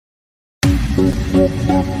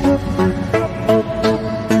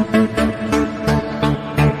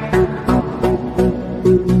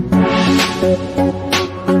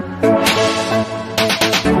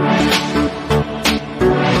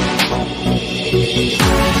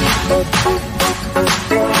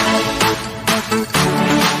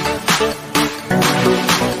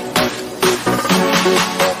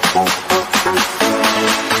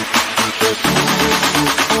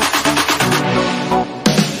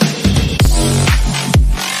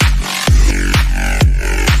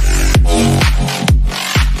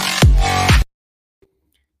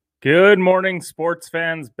Good morning, sports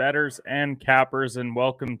fans, bettors, and cappers, and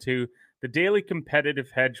welcome to the Daily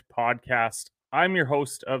Competitive Hedge podcast. I'm your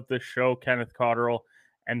host of the show, Kenneth Cotterill,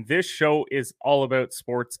 and this show is all about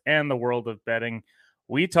sports and the world of betting.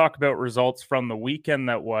 We talk about results from the weekend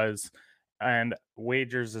that was and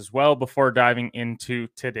wagers as well before diving into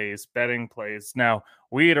today's betting plays. Now,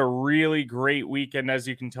 we had a really great weekend, as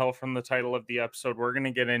you can tell from the title of the episode. We're going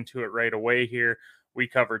to get into it right away here. We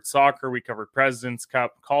covered soccer, we covered President's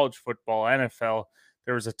Cup, college football, NFL.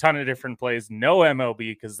 There was a ton of different plays. No MLB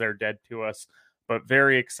because they're dead to us, but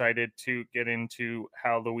very excited to get into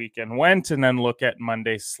how the weekend went and then look at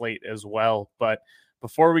Monday's slate as well. But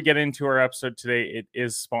before we get into our episode today, it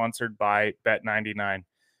is sponsored by Bet99.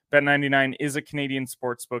 Bet99 is a Canadian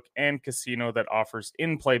sportsbook and casino that offers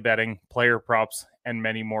in-play betting, player props, and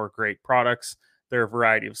many more great products. There are a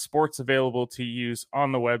variety of sports available to use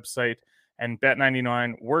on the website, and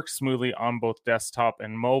Bet99 works smoothly on both desktop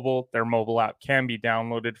and mobile. Their mobile app can be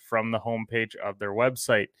downloaded from the homepage of their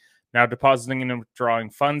website. Now, depositing and withdrawing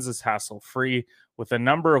funds is hassle-free with a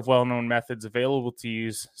number of well-known methods available to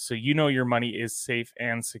use, so you know your money is safe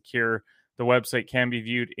and secure. The website can be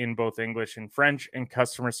viewed in both English and French, and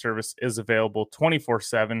customer service is available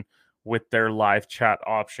 24/7 with their live chat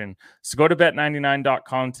option. So go to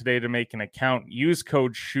bet99.com today to make an account. Use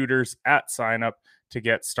code SHOOTERS at sign-up to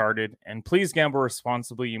get started, and please gamble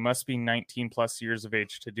responsibly. You must be 19 plus years of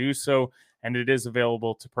age to do so, and it is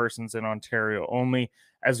available to persons in Ontario only.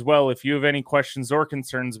 As well, if you have any questions or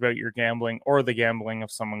concerns about your gambling or the gambling of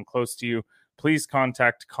someone close to you, please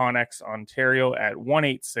contact Connex Ontario at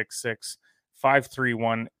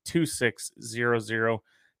 1-866-531-2600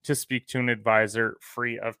 to speak to an advisor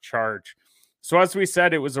free of charge. So as we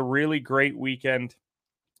said, it was a really great weekend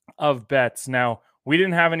of bets. Now, we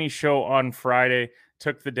didn't have any show on Friday,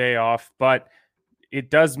 took the day off, but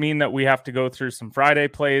it does mean that we have to go through some Friday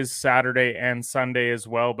plays, Saturday and Sunday as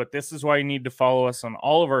well. But this is why you need to follow us on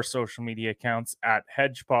all of our social media accounts at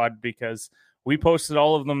HedgePod, because we posted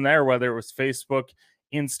all of them there, whether it was Facebook,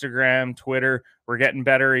 Instagram, Twitter. We're getting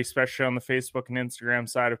better, especially on the Facebook and Instagram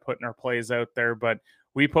side of putting our plays out there. But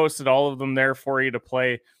we posted all of them there for you to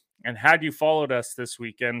play. And had you followed us this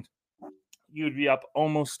weekend, you'd be up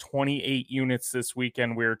almost 28 units this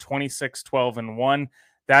weekend. We were 26, 12, and 1.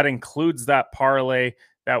 That includes that parlay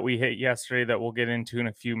that we hit yesterday that we'll get into in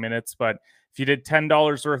a few minutes. But if you did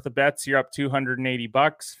 $10 worth of bets, you're up $280.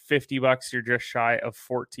 $50, you're just shy of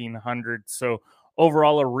 $1,400. So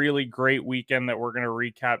overall, a really great weekend that we're going to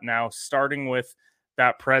recap now, starting with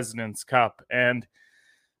that President's Cup. And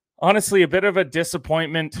honestly, a bit of a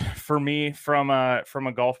disappointment for me from a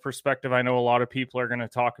golf perspective. I know a lot of people are going to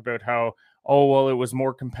talk about how, oh, well, it was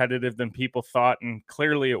more competitive than people thought. And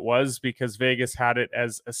clearly it was, because Vegas had it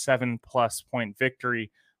as a 7+ point victory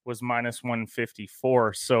was minus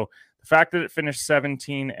 154. So the fact that it finished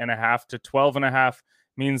 17.5 to 12.5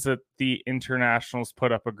 means that the internationals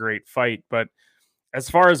put up a great fight. But as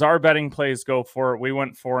far as our betting plays go for it, we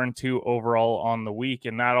went 4-2 overall on the week,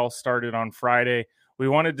 and that all started on Friday. We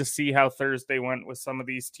wanted to see how Thursday went with some of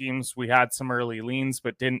these teams. We had some early leans,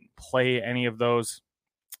 but didn't play any of those.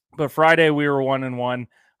 But Friday, we were 1-1,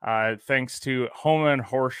 thanks to Homa and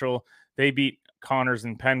Horschel. They beat Connors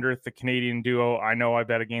and Pendrith, the Canadian duo. I know I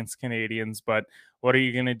bet against Canadians, but what are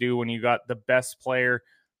you going to do when you got the best player?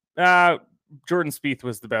 Jordan Spieth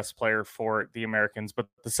was the best player for the Americans, but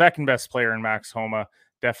the second best player in Max Homa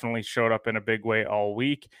definitely showed up in a big way all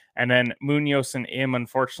week. And then Munoz and Im,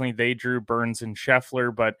 unfortunately, they drew Burns and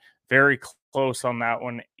Scheffler, but very close on that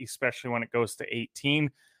one, especially when it goes to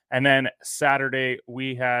 18. And then Saturday,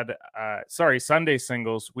 we had, Sunday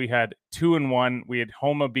singles, we had 2-1. We had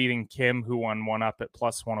Homa beating Kim, who won one up at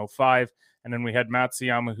plus 105. And then we had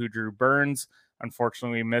Matsuyama, who drew Burns.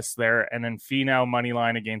 Unfortunately, we missed there. And then Finau money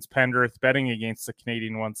line against Pendrith, betting against the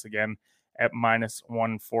Canadian once again at minus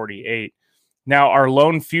 148. Now, our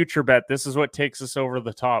lone future bet, this is what takes us over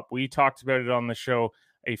the top. We talked about it on the show.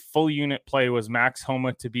 A full unit play was Max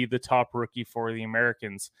Homa to be the top rookie for the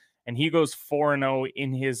Americans. And he goes 4-0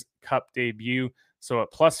 in his Cup debut. So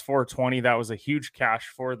at plus 420, that was a huge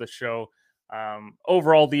cash for the show.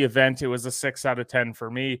 Overall, the event, it was a 6 out of 10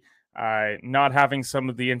 for me. Not having some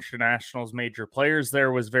of the internationals major players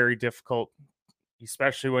there was very difficult,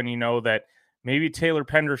 especially when you know that maybe Taylor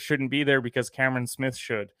Pender shouldn't be there because Cameron Smith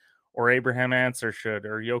should, or Abraham Answer should,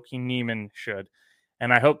 or Joakim Neiman should.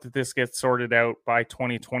 And I hope that this gets sorted out by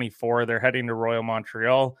 2024. They're heading to Royal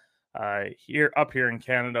Montreal here in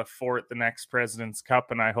Canada for the next President's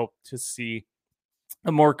Cup, and I hope to see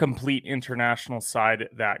a more complete international side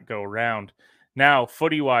that go round. Now,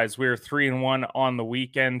 footy wise, we are 3-1 on the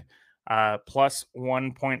weekend, plus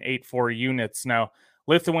 1.84 units. Now,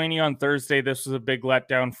 Lithuania on Thursday, this was a big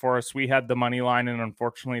letdown for us. We had the money line, and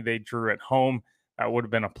unfortunately, they drew at home. That would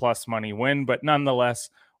have been a plus money win, but nonetheless,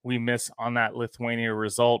 we miss on that Lithuania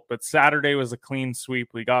result. But Saturday was a clean sweep.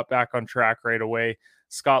 We got back on track right away.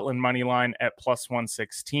 Scotland money line at plus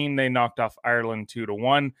 116. They knocked off Ireland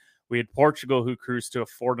 2-1. We had Portugal, who cruised to a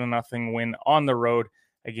 4-0 win on the road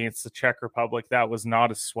against the Czech Republic. That was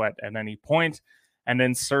not a sweat at any point. And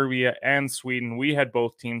then Serbia and Sweden, we had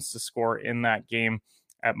both teams to score in that game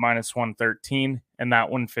at minus 113, and that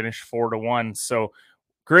one finished 4-1. So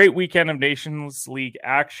great weekend of Nations League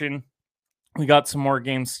action. We got some more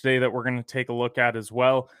games today that we're going to take a look at as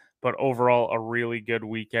well. But overall, a really good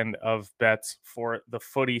weekend of bets for the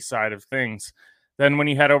footy side of things. Then when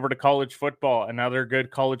you head over to college football, another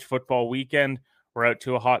good college football weekend. We're out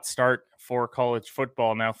to a hot start for college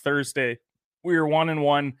football. Now, Thursday, we were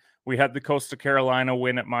 1-1. We had the Coastal Carolina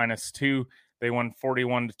win at -2. They won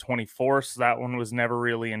 41-24, so that one was never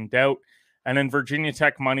really in doubt. And then Virginia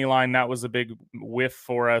Tech money line, that was a big whiff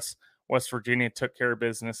for us. West Virginia took care of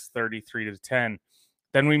business 33-10.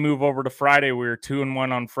 Then we move over to Friday. We were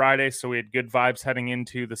 2-1 on Friday, so we had good vibes heading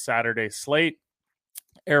into the Saturday slate.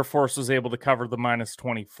 Air Force was able to cover the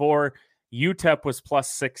 -24. UTEP was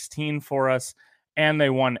 +16 for us, and they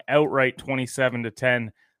won outright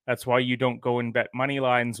 27-10. That's why you don't go and bet money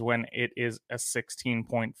lines when it is a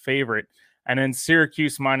 16-point favorite. And then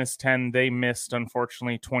Syracuse -10, they missed,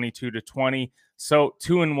 unfortunately, 22-20. So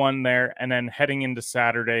 2-1 there. And then heading into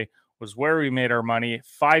Saturday was where we made our money,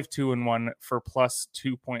 5-2-1 for plus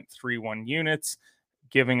 2.31 units,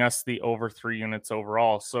 giving us the over 3 units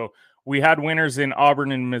overall. So we had winners in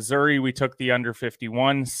Auburn and Missouri. We took the under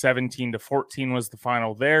 51, 17-14 was the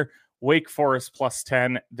final there. Wake Forest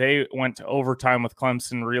 +10. They went to overtime with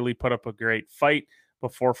Clemson, really put up a great fight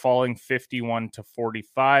before falling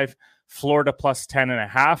 51-45. Florida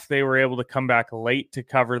 +10.5. They were able to come back late to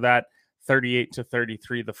cover that,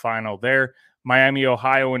 38-33 the final there. Miami,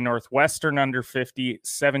 Ohio, and Northwestern under 50,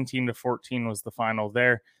 17-14 was the final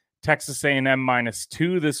there. Texas A&M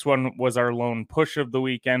 -2. This one was our lone push of the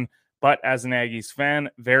weekend, but as an Aggies fan,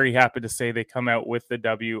 very happy to say they come out with the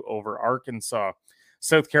W over Arkansas.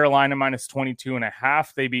 South Carolina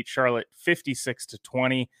 -22.5. They beat Charlotte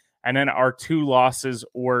 56-20. And then our two losses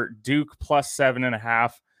were Duke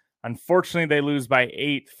 +7.5. Unfortunately, they lose by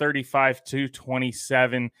 8,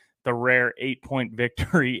 35-27. The rare 8-point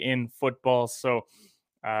victory in football. So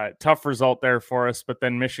tough result there for us. But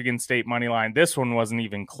then Michigan State money line, this one wasn't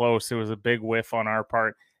even close. It was a big whiff on our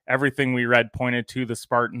part. Everything we read pointed to the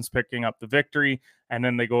Spartans picking up the victory, and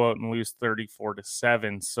then they go out and lose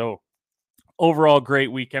 34-7. So overall,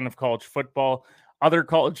 great weekend of college football. Other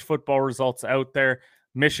college football results out there.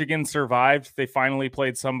 Michigan survived. They finally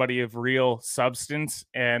played somebody of real substance,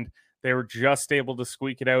 and they were just able to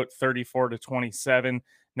squeak it out 34-27.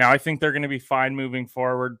 Now, I think they're going to be fine moving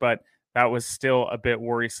forward, but that was still a bit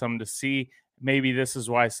worrisome to see. Maybe this is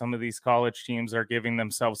why some of these college teams are giving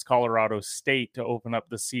themselves Colorado State to open up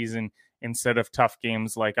the season instead of tough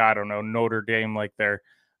games like, I don't know, Notre Dame, like their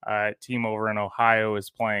team over in Ohio is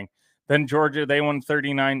playing. Then Georgia, they won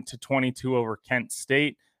 39-22 over Kent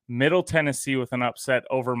State. Middle Tennessee with an upset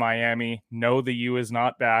over Miami. No, the U is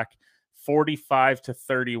not back.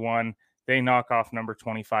 45-31. They knock off number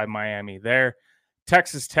 25 Miami there.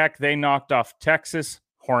 Texas Tech, they knocked off Texas.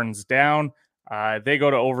 Horns down. They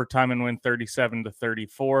go to overtime and win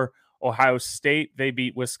 37-34. Ohio State, they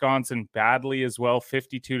beat Wisconsin badly as well,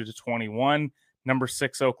 52-21. Number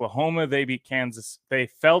 6 Oklahoma, they beat Kansas. They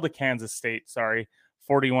fell to Kansas State,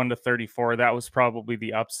 41-34. That was probably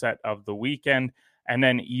the upset of the weekend. And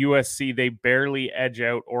then USC, they barely edge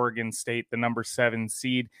out Oregon State, the number 7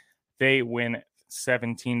 seed. They win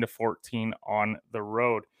 17-14 on the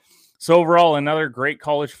road. So overall, another great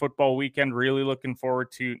college football weekend. Really looking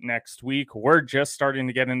forward to next week. We're just starting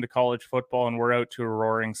to get into college football, and we're out to a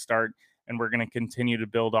roaring start, and we're going to continue to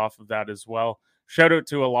build off of that as well. Shout out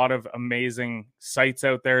to a lot of amazing sites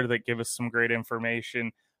out there that give us some great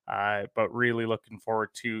information, but really looking forward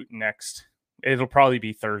to next. It'll probably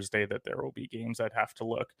be Thursday that there will be games. I'd have to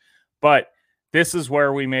look. But this is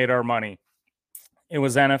where we made our money. It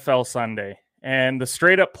was NFL Sunday. And the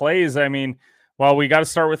straight up plays, I mean, well, we got to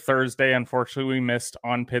start with Thursday. Unfortunately, we missed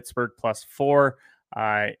on Pittsburgh +4.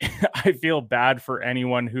 I I feel bad for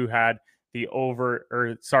anyone who had the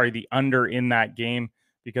under in that game,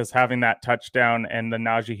 because having that touchdown and the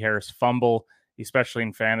Najee Harris fumble, especially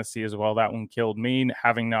in fantasy as well, that one killed me,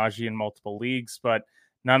 having Najee in multiple leagues. But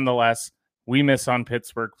nonetheless, we miss on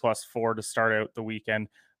Pittsburgh +4 to start out the weekend.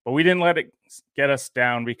 But we didn't let it get us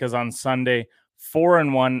down, because on Sunday,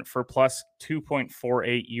 4-1 for plus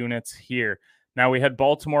 2.48 units here. Now we had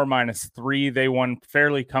Baltimore -3. They won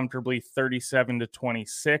fairly comfortably,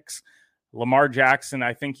 37-26. Lamar Jackson,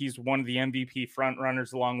 I think he's one of the MVP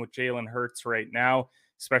frontrunners along with Jalen Hurts right now,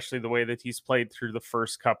 especially the way that he's played through the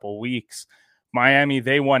first couple weeks. Miami,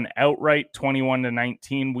 they won outright,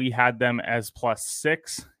 21-19. We had them as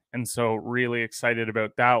 +6, and so really excited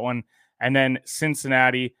about that one. And then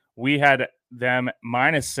Cincinnati, we had them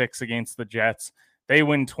 -6 against the Jets. They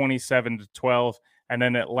win 27-12. And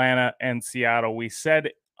then Atlanta and Seattle, we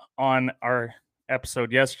said on our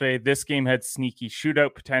episode yesterday, this game had sneaky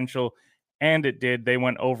shootout potential, and it did. They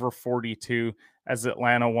went over 42 as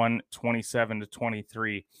Atlanta won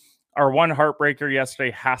 27-23. Our one heartbreaker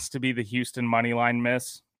yesterday has to be the Houston moneyline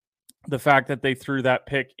miss. The fact that they threw that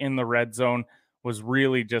pick in the red zone was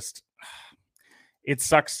really just, it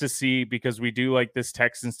sucks to see, because we do like this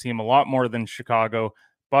Texans team a lot more than Chicago,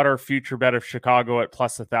 but our future bet of Chicago at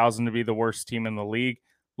 +1,000 to be the worst team in the league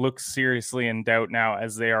looks seriously in doubt now,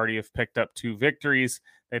 as they already have picked up 2 victories.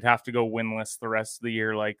 They'd have to go winless the rest of the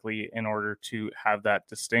year likely in order to have that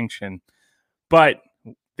distinction. But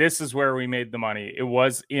this is where we made the money. It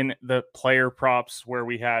was in the player props, where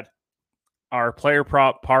we had our player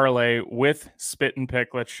prop parlay with Spit and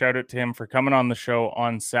Picklet. Shout out to him for coming on the show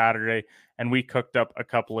on Saturday, and we cooked up a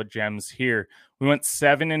couple of gems here. We went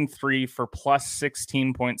 7-3 for plus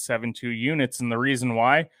 16.72 units, and the reason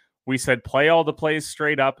why, we said play all the plays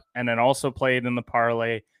straight up and then also play it in the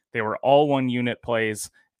parlay. They were all 1 unit plays,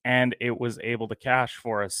 and it was able to cash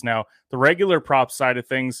for us. Now, the regular prop side of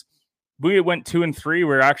things, we went 2-3.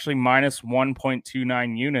 We're actually minus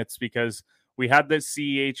 1.29 units, because we had the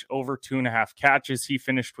CEH over 2.5 catches. He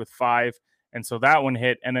finished with 5, and so that one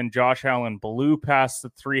hit. And then Josh Allen blew past the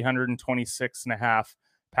 326.5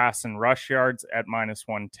 pass and rush yards at minus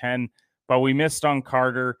 110. But we missed on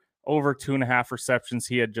Carter, over 2.5 receptions.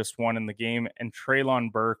 He had just 1 in the game. And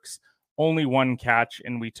Treylon Burks, only 1 catch,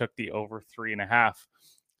 and we took the over 3.5.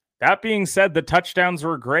 That being said, the touchdowns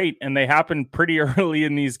were great, and they happened pretty early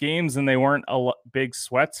in these games, and they weren't big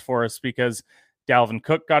sweats for us, because Dalvin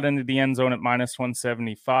Cook got into the end zone at minus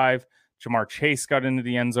 175. Jamar Chase got into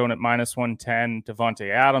the end zone at minus 110.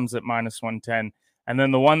 Devontae Adams at minus 110. And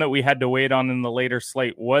then the one that we had to wait on in the later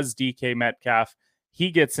slate was DK Metcalf.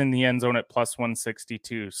 He gets in the end zone at plus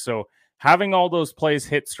 162. So having all those plays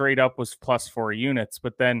hit straight up was plus 4 units.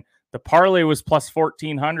 But then the parlay was plus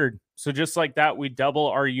 1,400. So just like that, we double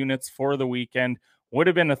our units for the weekend. Would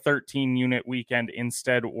have been a 13-unit weekend.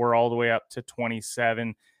 Instead, we're all the way up to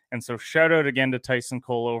 27. And so shout out again to Tyson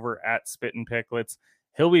Cole over at Spit and Picklets.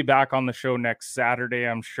 He'll be back on the show next Saturday,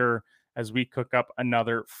 I'm sure, as we cook up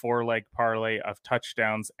another 4-leg parlay of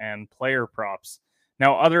touchdowns and player props.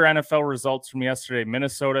 Now, other NFL results from yesterday.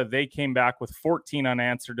 Minnesota, they came back with 14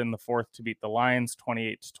 unanswered in the fourth to beat the Lions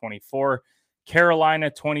 28-24.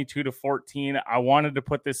 Carolina 22-14. I wanted to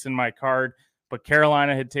put this in my card, but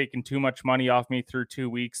Carolina had taken too much money off me through 2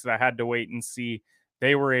 weeks that I had to wait and see.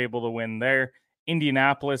 They were able to win there.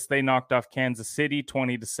 Indianapolis, they knocked off Kansas City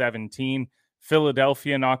 20-17.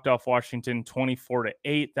 Philadelphia knocked off Washington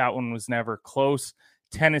 24-8. That one was never close.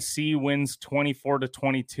 Tennessee wins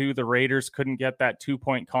 24-22. The Raiders couldn't get that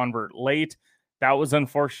 2-point convert late. That was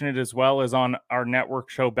unfortunate, as well as on our network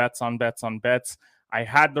show Bets on Bets on Bets. I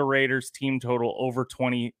had the Raiders team total over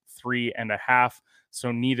 23.5,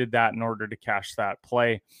 so needed that in order to cash that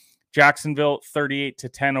play. Jacksonville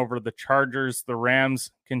 38-10 over the Chargers. The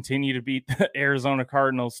Rams continue to beat the Arizona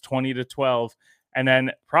Cardinals 20-12. And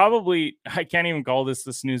then probably, I can't even call this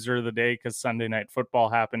the snoozer of the day because Sunday Night Football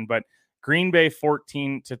happened, but Green Bay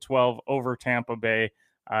 14-12 over Tampa Bay.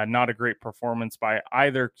 Not a great performance by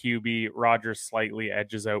either QB. Rodgers slightly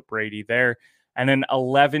edges out Brady there. And then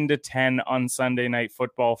 11-10 on Sunday Night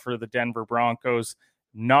Football for the Denver Broncos.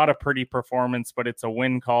 Not a pretty performance, but it's a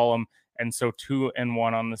win column. And so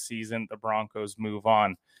 2-1 on the season. The Broncos move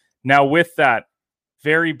on. Now with that,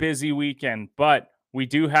 very busy weekend, but we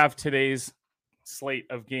do have today's slate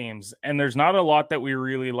of games. And there's not a lot that we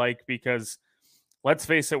really like, because let's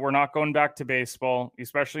face it, we're not going back to baseball,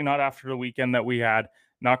 especially not after the weekend that we had.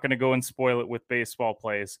 Not going to go and spoil it with baseball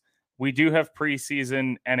plays. We do have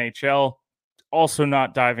preseason NHL. also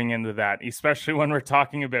not diving into that, especially when we're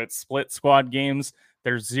talking about split squad games.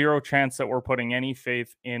 There's zero chance that we're putting any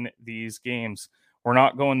faith in these games. We're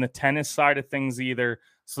not going the tennis side of things either.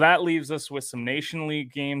 So that leaves us with some Nation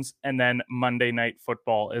League games and then Monday Night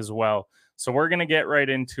Football as well. So we're going to get right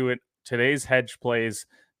into it. Today's hedge plays.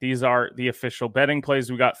 These are the official betting plays.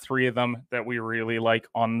 We got 3 of them that we really like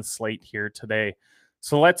on the slate here today.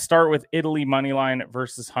 So let's start with Italy moneyline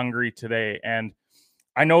versus Hungary today. And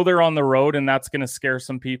I know they're on the road, and that's going to scare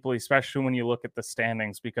some people, especially when you look at the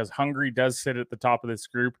standings, because Hungary does sit at the top of this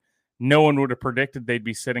group. No one would have predicted they'd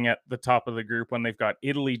be sitting at the top of the group when they've got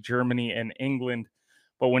Italy, Germany, and England.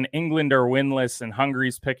 But when England are winless and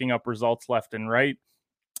Hungary's picking up results left and right,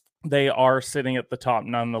 they are sitting at the top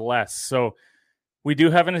nonetheless. So we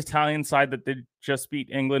do have an Italian side that did just beat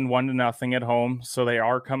England 1-0 at home. So they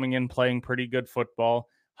are coming in playing pretty good football.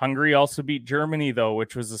 Hungary also beat Germany, though,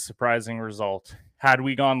 which was a surprising result. Had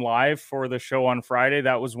we gone live for the show on Friday,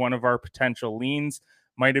 that was one of our potential leans,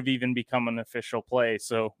 might have even become an official play.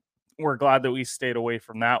 So we're glad that we stayed away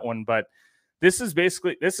from that one. But this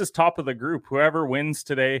is top of the group. Whoever wins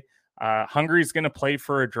today, Hungary's going to play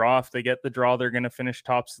for a draw. If they get the draw, they're going to finish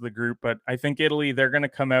tops of the group. But I think Italy, they're going to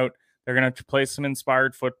come out. They're going to play some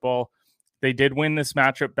inspired football. They did win this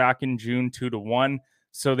matchup back in June 2-1.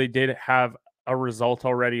 So they did have a result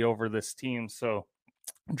already over this team. So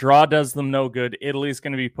draw does them no good. Italy's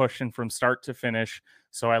going to be pushing from start to finish.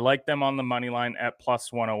 So I like them on the money line at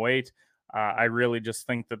plus 108. I really just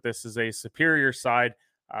think that this is a superior side,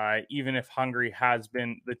 even if Hungary has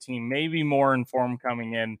been the team maybe more in form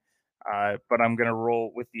coming in. But I'm going to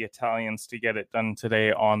roll with the Italians to get it done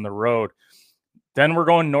today on the road. Then we're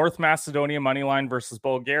going North Macedonia money line versus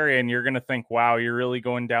Bulgaria, and you're going to think, wow, you're really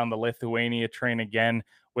going down the Lithuania train again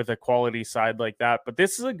with a quality side like that. But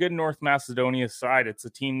this is a good North Macedonia side. It's a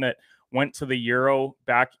team that went to the Euro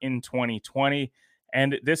back in 2020,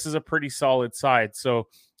 and this is a pretty solid side. So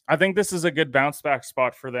I think this is a good bounce back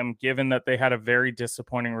spot for them, given that they had a very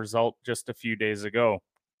disappointing result just a few days ago.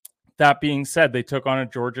 That being said, they took on a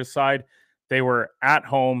Georgia side. They were at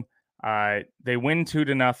home. They win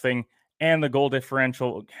 2-0. And the goal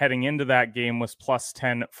differential heading into that game was plus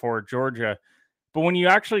 10 for Georgia. But when you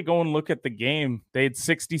actually go and look at the game, they had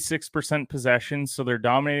 66% possession, so they're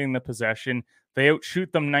dominating the possession. They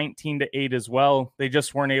outshoot them 19-8 as well. They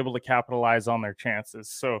just weren't able to capitalize on their chances.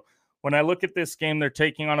 So when I look at this game, they're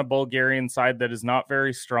taking on a Bulgarian side that is not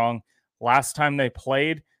very strong. Last time they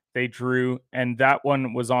played, they drew, and that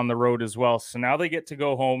one was on the road as well. So now they get to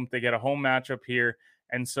go home. They get a home matchup here.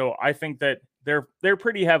 And so I think that they're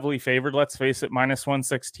pretty heavily favored. Let's face it, minus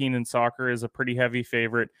 116 in soccer is a pretty heavy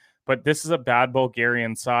favorite. But this is a bad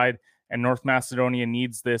Bulgarian side, and North Macedonia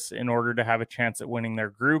needs this in order to have a chance at winning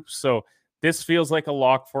their group. So this feels like a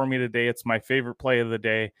lock for me today. It's my favorite play of the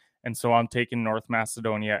day. And so I'm taking North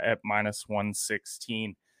Macedonia at minus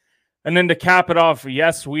 116. And then to cap it off,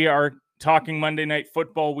 yes, we are talking Monday Night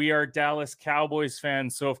Football. We are Dallas Cowboys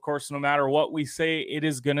fans. So, of course, no matter what we say, it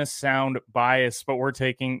is going to sound biased, but we're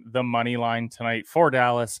taking the money line tonight for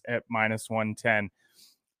Dallas at minus 110.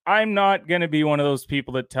 I'm not going to be one of those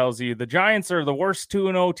people that tells you the Giants are the worst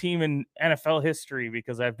 2-0 team in NFL history,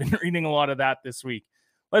 because I've been reading a lot of that this week.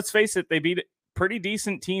 Let's face it, they beat pretty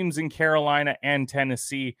decent teams in Carolina and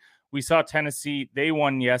Tennessee. We saw Tennessee, they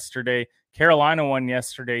won yesterday. Carolina won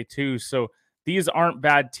yesterday too. So these aren't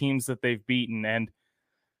bad teams that they've beaten. And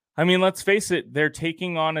I mean, let's face it, they're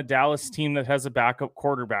taking on a Dallas team that has a backup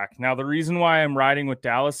quarterback. Now, the reason why I'm riding with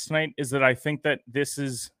Dallas tonight is that I think that this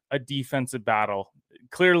is a defensive battle.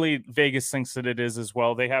 Clearly, Vegas thinks that it is as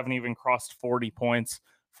well. They haven't even crossed 40 points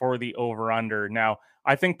for the over-under. Now,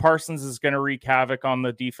 I think Parsons is going to wreak havoc on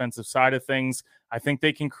the defensive side of things. I think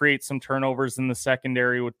they can create some turnovers in the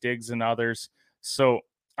secondary with Diggs and others. So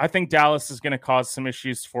I think Dallas is going to cause some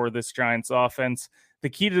issues for this Giants offense. The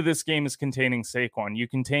key to this game is containing Saquon. You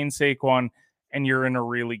contain Saquon, and you're in a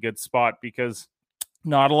really good spot, because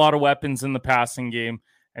not a lot of weapons in the passing game.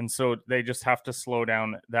 And so they just have to slow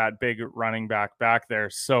down that big running back there.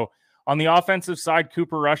 So on the offensive side,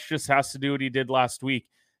 Cooper Rush just has to do what he did last week.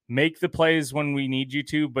 Make the plays when we need you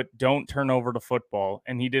to, but don't turn over the football.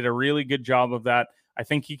 And he did a really good job of that. I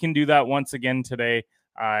think he can do that once again today.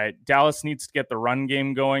 Dallas needs to get the run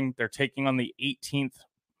game going. They're taking on the 18th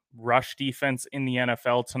rush defense in the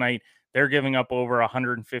NFL tonight. They're giving up over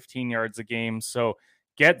 115 yards a game. So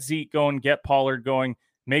get Zeke going, get Pollard going.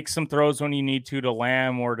 Make some throws when you need to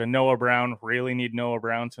Lamb or to Noah Brown. Really need Noah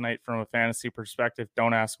Brown tonight from a fantasy perspective.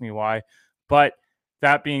 Don't ask me why. But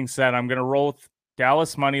that being said, I'm going to roll with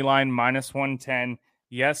Dallas money line minus 110.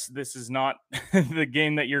 Yes, this is not the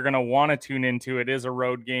game that you're going to want to tune into. It is a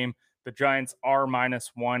road game. The Giants are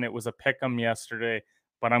 -1. It was a pick 'em yesterday,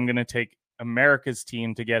 but I'm going to take America's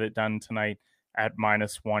team to get it done tonight at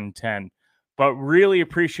 -110. But really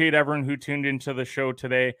appreciate everyone who tuned into the show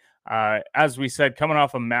today. As we said, coming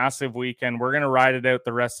off a massive weekend, we're going to ride it out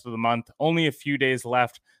the rest of the month. Only a few days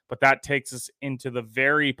left, but that takes us into the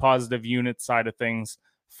very positive unit side of things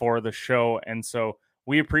for the show. And so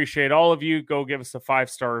we appreciate all of you. Go give us a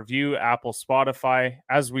 5-star review, Apple, Spotify.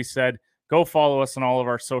 As we said, go follow us on all of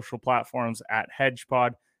our social platforms at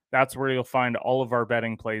HedgePod. That's where you'll find all of our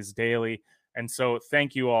betting plays daily. And so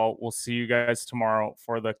thank you all. We'll see you guys tomorrow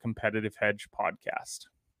for the Competitive Hedge podcast.